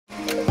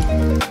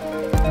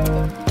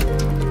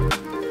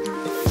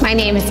My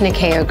name is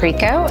Nyakio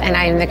Grieco, and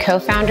I am the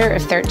co-founder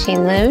of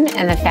 13 Lune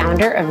and the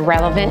founder of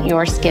Relevant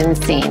Your Skin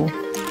Scene.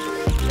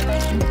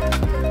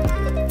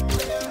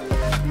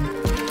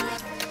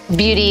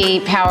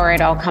 Beauty power,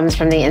 it all comes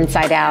from the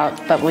inside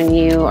out, but when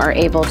you are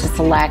able to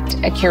select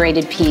a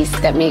curated piece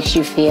that makes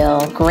you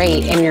feel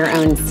great in your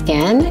own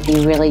skin,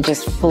 you really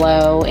just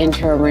flow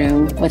into a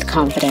room with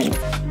confidence.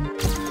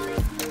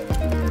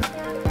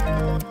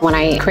 When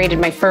I created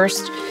my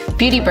first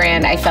beauty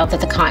brand, I felt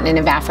that the continent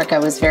of Africa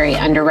was very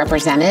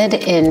underrepresented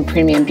in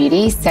premium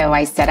beauty, so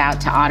I set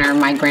out to honor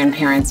my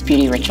grandparents'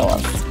 beauty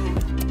rituals.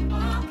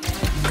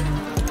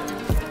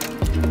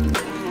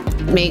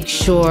 Make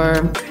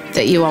sure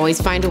that you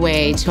always find a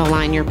way to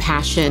align your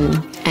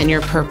passion and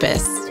your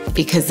purpose,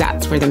 because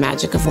that's where the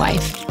magic of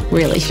life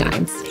really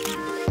shines.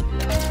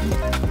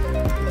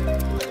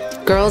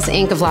 Girls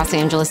Inc. of Los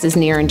Angeles is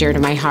near and dear to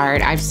my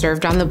heart. I've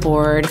served on the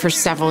board for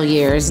several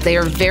years. They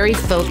are very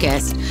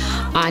focused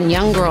on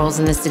young girls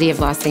in the city of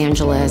Los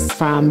Angeles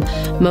from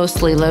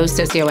mostly low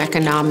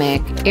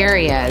socioeconomic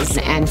areas,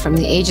 and from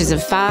the ages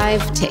of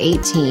 5 to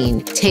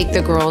 18. Take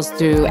the girls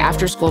through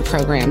after-school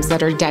programs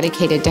that are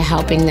dedicated to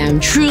helping them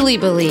truly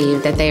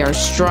believe that they are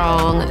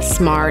strong,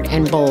 smart,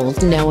 and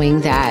bold, knowing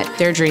that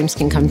their dreams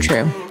can come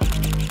true.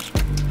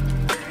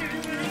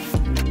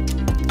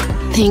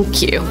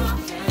 Thank you.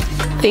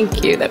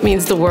 Thank you. That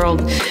means the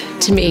world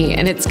to me,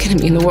 and it's going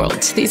to mean the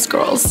world to these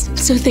girls.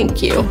 So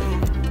thank you.